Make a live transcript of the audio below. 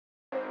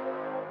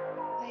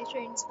Hi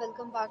friends,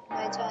 welcome back to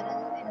my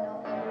channel and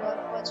now you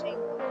are watching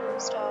a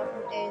 4-star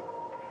hotel.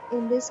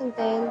 In this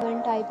hotel,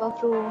 one type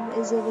of room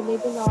is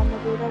available on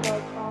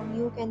Evora.com.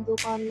 You can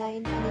book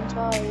online and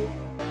enjoy it.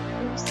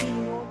 To see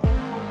more than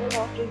 100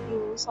 of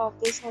reviews of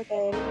this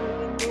hotel, you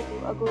can go to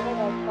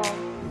Agoda.com.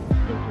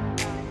 Rating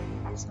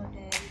time, this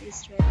hotel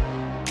is 12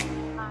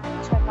 and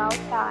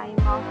checkout time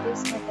of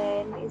this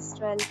hotel is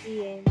 12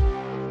 p.m.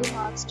 If you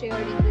have stayed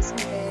in this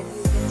hotel,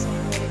 you can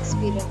share your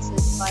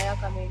experiences via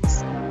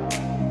comments.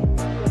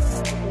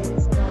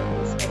 Details about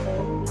this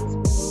hotel, please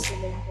below the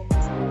link in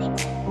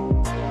description.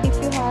 If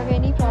you have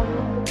any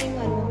problem booking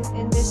a room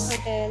in this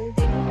hotel,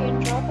 then you can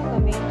drop a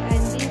comment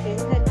and we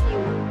will help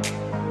you.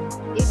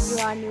 If you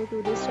are new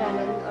to this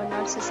channel or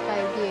not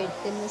subscribed yet,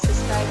 then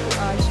subscribe to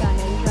our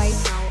channel right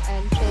now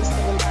and press the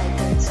bell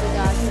icon so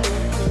that you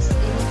don't miss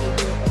any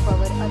video of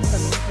our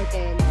upcoming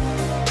hotel.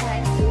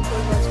 Thank